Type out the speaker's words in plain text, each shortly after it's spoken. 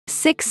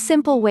6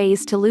 Simple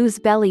Ways to Lose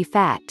Belly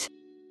Fat.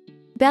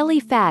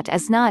 Belly fat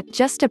is not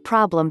just a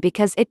problem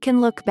because it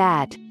can look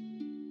bad.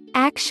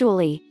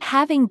 Actually,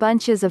 having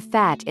bunches of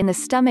fat in the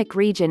stomach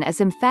region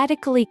is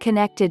emphatically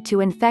connected to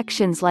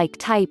infections like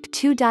type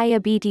 2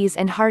 diabetes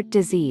and heart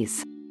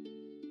disease.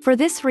 For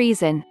this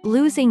reason,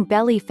 losing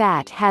belly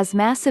fat has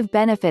massive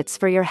benefits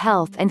for your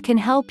health and can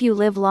help you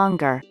live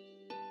longer.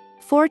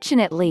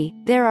 Fortunately,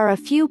 there are a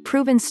few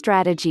proven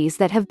strategies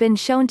that have been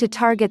shown to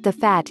target the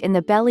fat in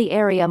the belly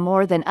area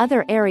more than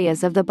other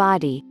areas of the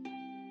body.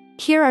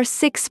 Here are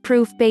 6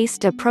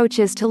 proof-based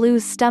approaches to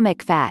lose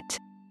stomach fat.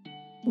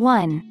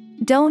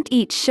 1. Don't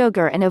eat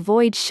sugar and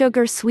avoid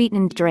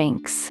sugar-sweetened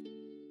drinks.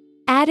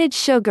 Added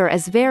sugar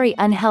is very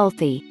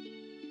unhealthy.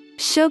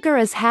 Sugar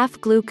is half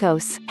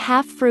glucose,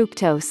 half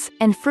fructose,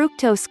 and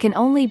fructose can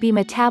only be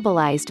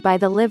metabolized by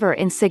the liver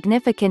in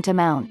significant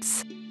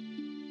amounts.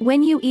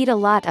 When you eat a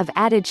lot of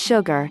added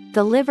sugar,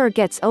 the liver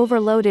gets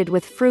overloaded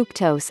with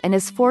fructose and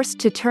is forced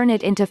to turn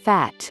it into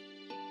fat.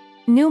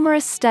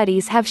 Numerous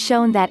studies have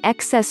shown that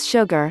excess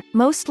sugar,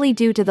 mostly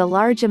due to the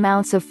large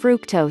amounts of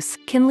fructose,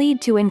 can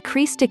lead to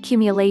increased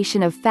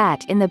accumulation of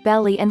fat in the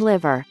belly and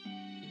liver.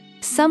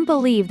 Some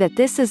believe that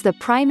this is the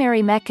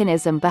primary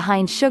mechanism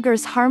behind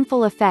sugar's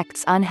harmful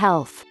effects on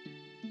health.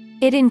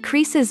 It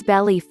increases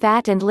belly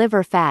fat and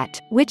liver fat,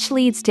 which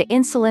leads to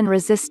insulin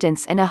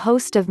resistance and a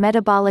host of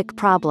metabolic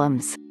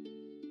problems.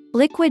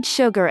 Liquid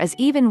sugar is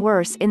even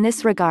worse in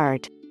this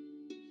regard.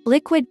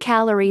 Liquid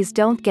calories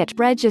don't get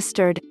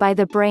registered by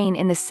the brain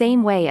in the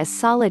same way as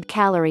solid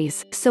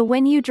calories, so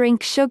when you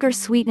drink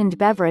sugar-sweetened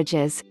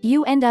beverages,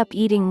 you end up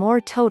eating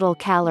more total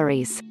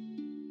calories.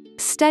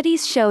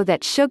 Studies show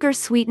that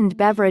sugar-sweetened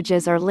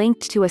beverages are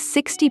linked to a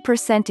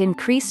 60%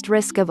 increased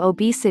risk of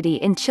obesity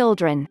in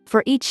children,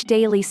 for each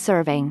daily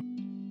serving.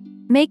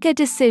 Make a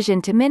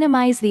decision to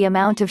minimize the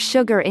amount of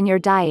sugar in your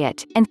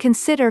diet, and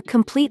consider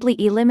completely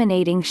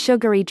eliminating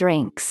sugary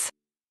drinks.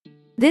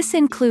 This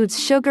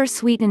includes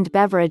sugar-sweetened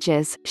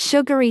beverages,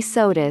 sugary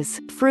sodas,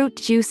 fruit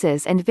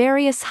juices and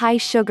various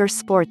high-sugar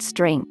sports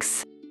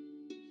drinks.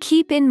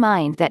 Keep in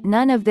mind that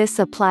none of this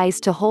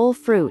applies to whole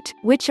fruit,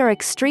 which are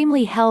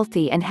extremely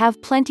healthy and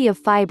have plenty of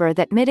fiber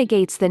that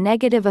mitigates the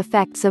negative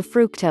effects of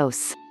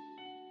fructose.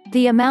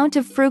 The amount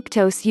of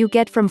fructose you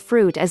get from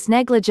fruit is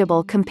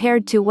negligible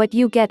compared to what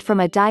you get from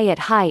a diet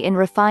high in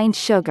refined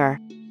sugar.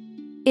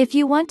 If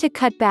you want to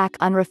cut back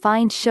on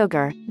refined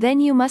sugar, then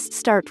you must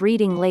start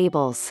reading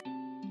labels.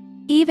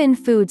 Even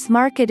foods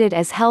marketed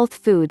as health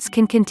foods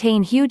can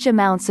contain huge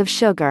amounts of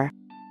sugar.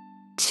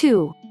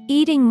 2.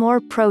 Eating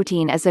more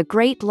protein is a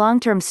great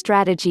long-term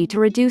strategy to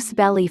reduce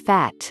belly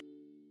fat.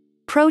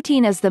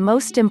 Protein is the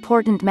most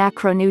important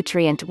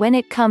macronutrient when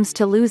it comes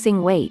to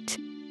losing weight.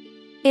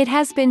 It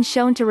has been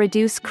shown to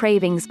reduce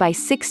cravings by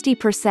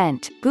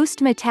 60%,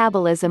 boost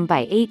metabolism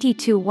by 80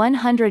 to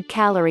 100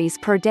 calories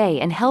per day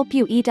and help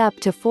you eat up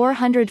to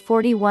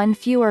 441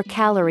 fewer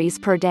calories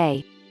per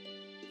day.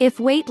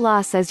 If weight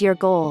loss is your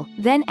goal,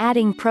 then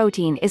adding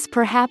protein is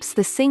perhaps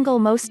the single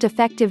most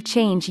effective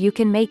change you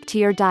can make to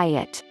your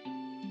diet.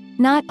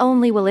 Not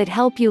only will it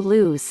help you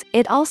lose,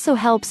 it also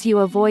helps you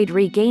avoid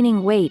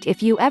regaining weight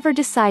if you ever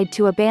decide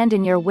to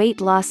abandon your weight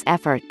loss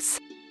efforts.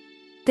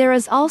 There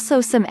is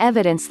also some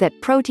evidence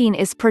that protein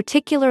is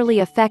particularly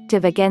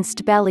effective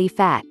against belly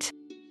fat.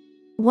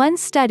 One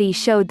study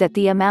showed that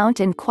the amount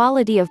and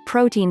quality of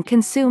protein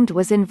consumed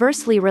was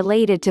inversely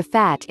related to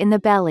fat in the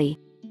belly.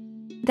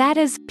 That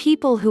is,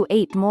 people who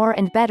ate more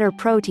and better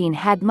protein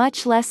had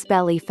much less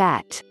belly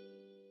fat.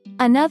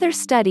 Another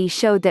study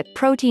showed that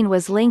protein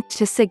was linked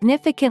to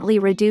significantly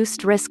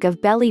reduced risk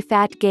of belly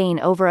fat gain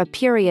over a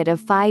period of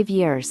 5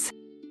 years.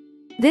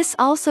 This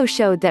also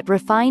showed that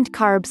refined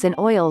carbs and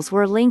oils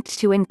were linked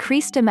to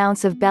increased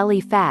amounts of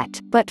belly fat,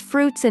 but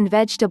fruits and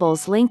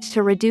vegetables linked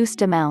to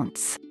reduced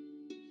amounts.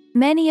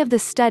 Many of the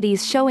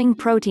studies showing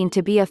protein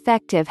to be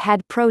effective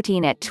had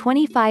protein at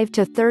 25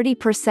 to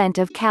 30%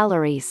 of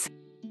calories.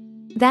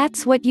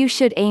 That's what you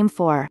should aim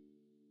for.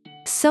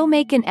 So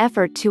make an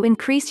effort to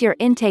increase your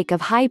intake of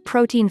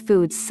high-protein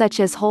foods such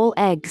as whole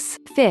eggs,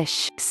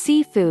 fish,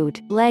 seafood,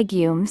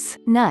 legumes,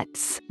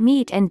 nuts,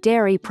 meat and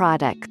dairy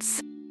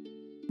products.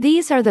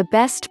 These are the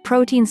best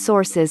protein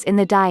sources in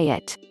the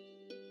diet.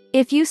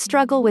 If you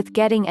struggle with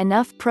getting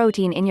enough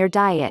protein in your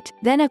diet,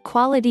 then a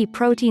quality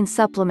protein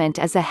supplement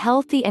is a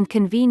healthy and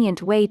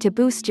convenient way to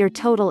boost your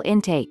total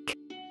intake.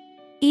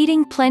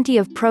 Eating plenty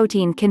of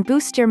protein can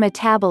boost your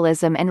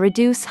metabolism and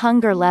reduce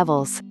hunger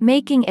levels,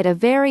 making it a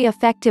very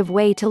effective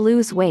way to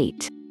lose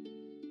weight.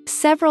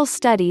 Several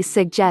studies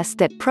suggest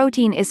that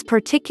protein is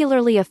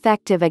particularly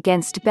effective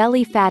against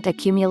belly fat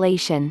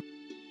accumulation.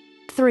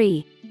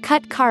 3.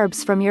 Cut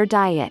carbs from your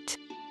diet.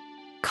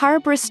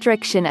 Carb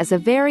restriction is a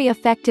very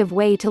effective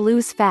way to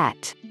lose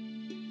fat.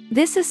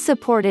 This is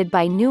supported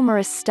by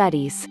numerous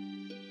studies.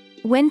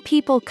 When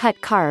people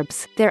cut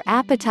carbs, their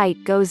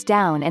appetite goes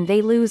down and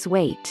they lose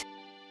weight.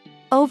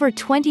 Over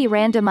 20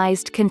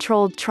 randomized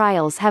controlled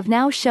trials have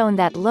now shown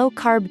that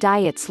low-carb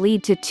diets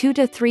lead to 2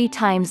 to 3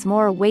 times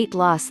more weight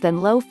loss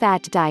than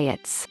low-fat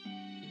diets.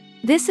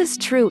 This is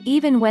true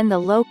even when the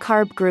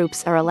low-carb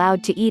groups are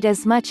allowed to eat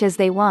as much as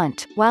they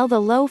want, while the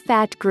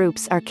low-fat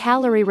groups are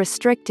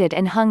calorie-restricted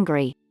and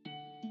hungry.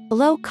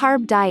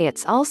 Low-carb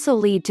diets also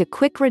lead to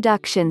quick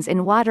reductions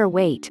in water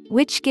weight,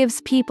 which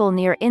gives people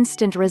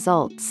near-instant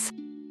results.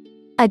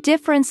 A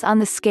difference on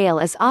the scale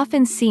is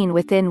often seen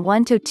within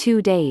 1 to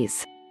 2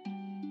 days.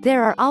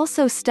 There are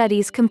also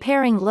studies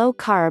comparing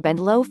low-carb and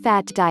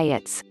low-fat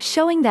diets,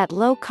 showing that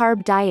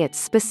low-carb diets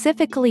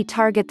specifically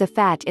target the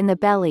fat in the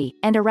belly,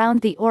 and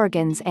around the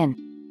organs and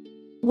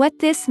what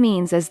this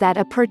means is that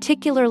a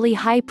particularly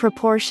high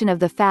proportion of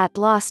the fat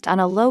lost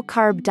on a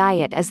low-carb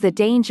diet is the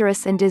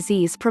dangerous and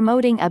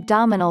disease-promoting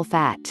abdominal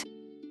fat.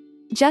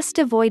 Just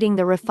avoiding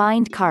the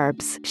refined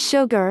carbs,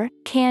 sugar,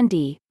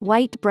 candy,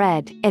 white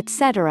bread,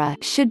 etc.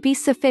 should be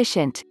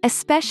sufficient,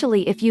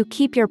 especially if you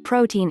keep your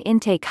protein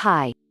intake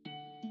high.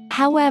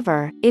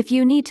 However, if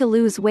you need to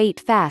lose weight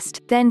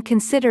fast, then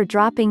consider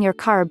dropping your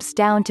carbs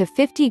down to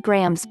 50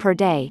 grams per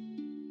day.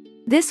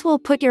 This will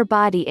put your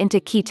body into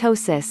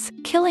ketosis,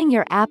 killing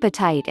your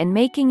appetite and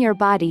making your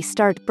body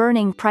start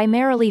burning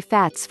primarily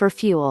fats for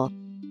fuel.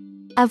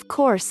 Of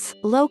course,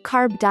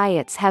 low-carb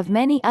diets have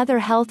many other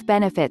health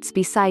benefits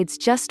besides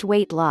just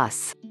weight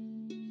loss.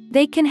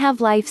 They can have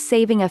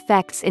life-saving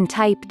effects in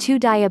type 2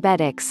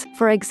 diabetics,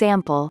 for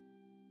example.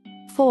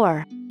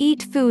 4.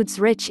 Eat foods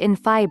rich in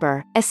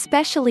fiber,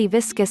 especially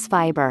viscous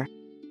fiber.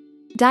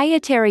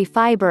 Dietary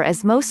fiber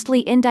is mostly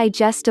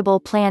indigestible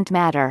plant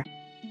matter.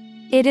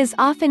 It is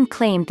often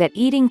claimed that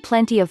eating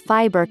plenty of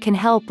fiber can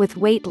help with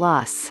weight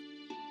loss.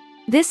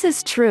 This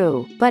is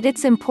true, but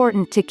it's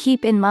important to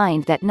keep in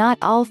mind that not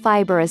all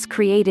fiber is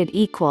created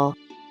equal.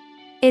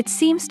 It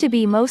seems to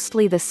be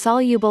mostly the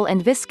soluble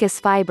and viscous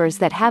fibers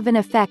that have an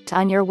effect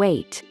on your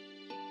weight.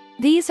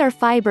 These are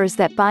fibers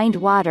that bind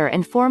water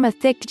and form a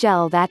thick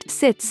gel that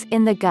sits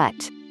in the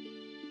gut.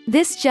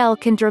 This gel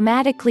can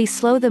dramatically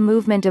slow the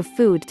movement of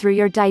food through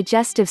your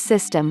digestive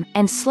system,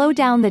 and slow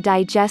down the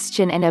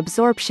digestion and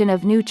absorption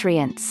of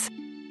nutrients.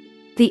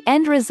 The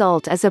end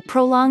result is a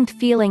prolonged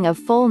feeling of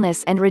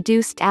fullness and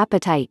reduced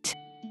appetite.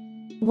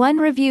 One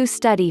review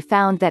study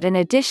found that an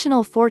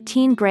additional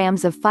 14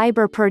 grams of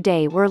fiber per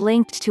day were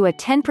linked to a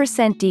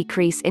 10%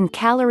 decrease in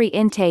calorie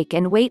intake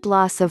and weight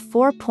loss of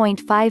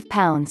 4.5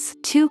 pounds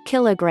 2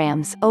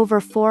 kilograms over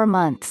 4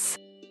 months.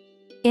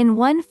 In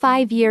one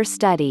 5-year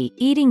study,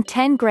 eating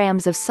 10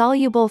 grams of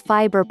soluble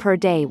fiber per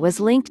day was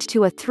linked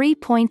to a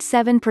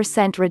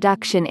 3.7%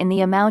 reduction in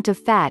the amount of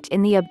fat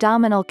in the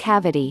abdominal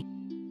cavity.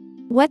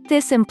 What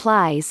this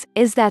implies,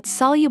 is that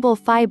soluble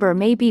fiber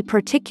may be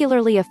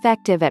particularly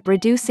effective at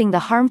reducing the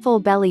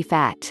harmful belly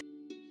fat.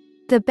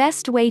 The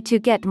best way to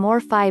get more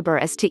fiber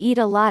is to eat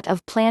a lot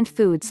of plant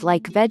foods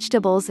like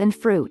vegetables and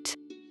fruit.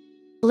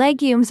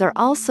 Legumes are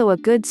also a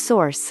good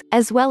source,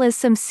 as well as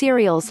some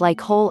cereals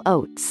like whole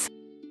oats.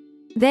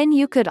 Then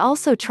you could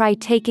also try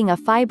taking a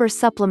fiber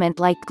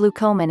supplement like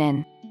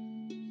glucomannan.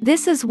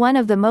 This is one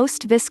of the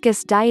most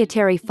viscous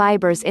dietary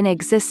fibers in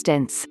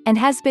existence, and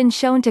has been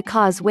shown to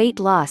cause weight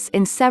loss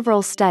in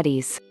several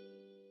studies.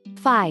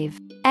 5.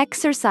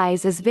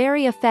 Exercise is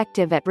very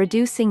effective at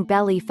reducing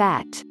belly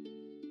fat.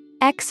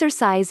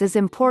 Exercise is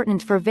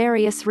important for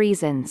various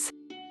reasons.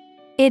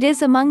 It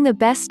is among the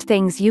best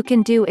things you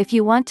can do if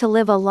you want to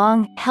live a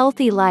long,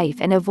 healthy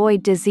life and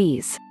avoid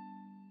disease.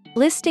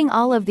 Listing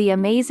all of the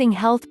amazing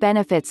health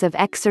benefits of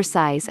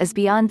exercise is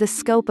beyond the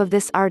scope of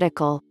this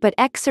article, but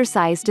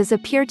exercise does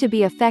appear to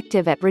be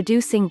effective at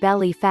reducing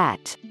belly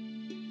fat.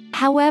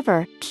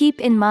 However,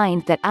 keep in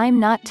mind that I'm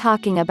not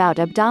talking about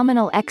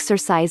abdominal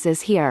exercises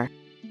here.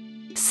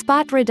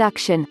 Spot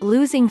reduction,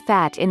 losing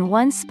fat in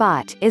one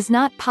spot, is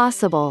not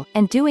possible,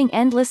 and doing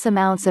endless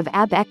amounts of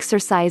ab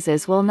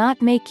exercises will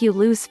not make you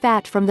lose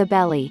fat from the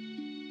belly.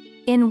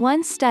 In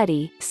one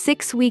study,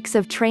 6 weeks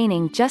of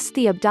training just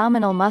the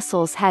abdominal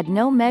muscles had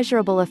no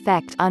measurable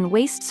effect on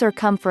waist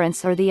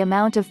circumference or the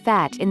amount of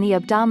fat in the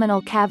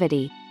abdominal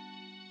cavity.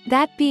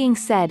 That being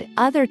said,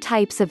 other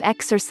types of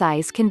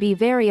exercise can be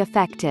very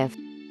effective.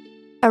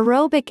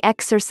 Aerobic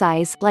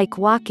exercise like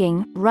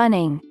walking,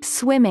 running,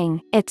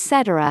 swimming,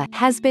 etc.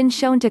 has been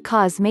shown to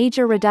cause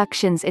major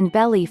reductions in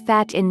belly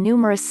fat in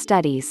numerous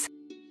studies.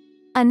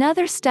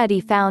 Another study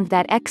found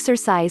that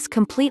exercise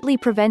completely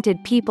prevented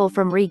people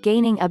from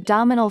regaining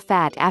abdominal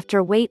fat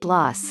after weight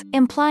loss,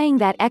 implying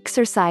that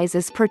exercise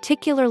is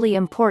particularly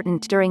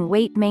important during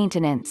weight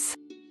maintenance.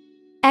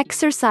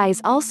 Exercise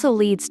also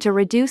leads to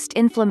reduced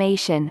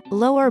inflammation,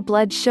 lower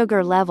blood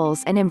sugar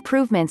levels and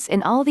improvements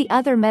in all the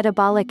other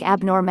metabolic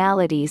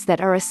abnormalities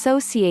that are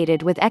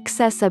associated with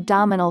excess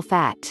abdominal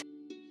fat.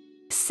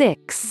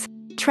 6.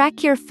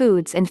 Track your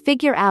foods and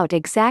figure out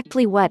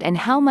exactly what and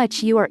how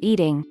much you are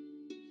eating.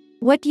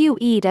 What you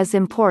eat is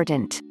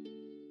important.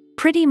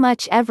 Pretty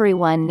much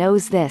everyone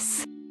knows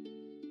this.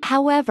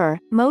 However,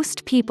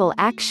 most people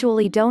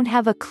actually don't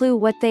have a clue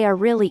what they are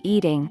really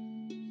eating.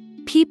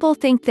 People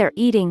think they're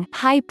eating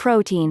high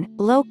protein,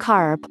 low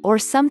carb, or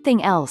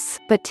something else,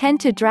 but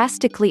tend to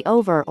drastically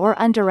over or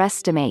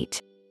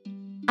underestimate.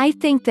 I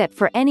think that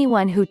for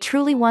anyone who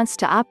truly wants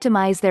to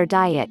optimize their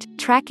diet,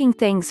 tracking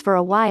things for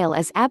a while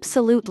is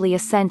absolutely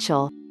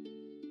essential.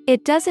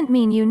 It doesn't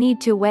mean you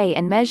need to weigh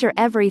and measure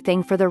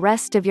everything for the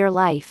rest of your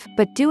life,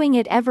 but doing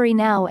it every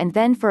now and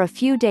then for a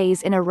few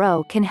days in a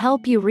row can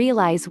help you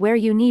realize where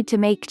you need to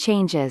make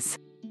changes.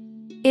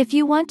 If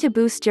you want to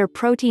boost your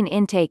protein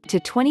intake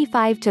to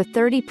 25 to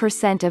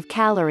 30% of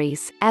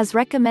calories, as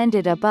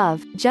recommended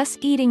above, just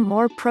eating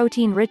more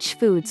protein-rich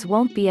foods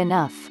won't be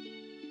enough.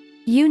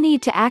 You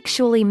need to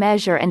actually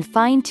measure and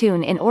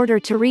fine-tune in order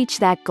to reach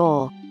that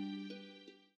goal.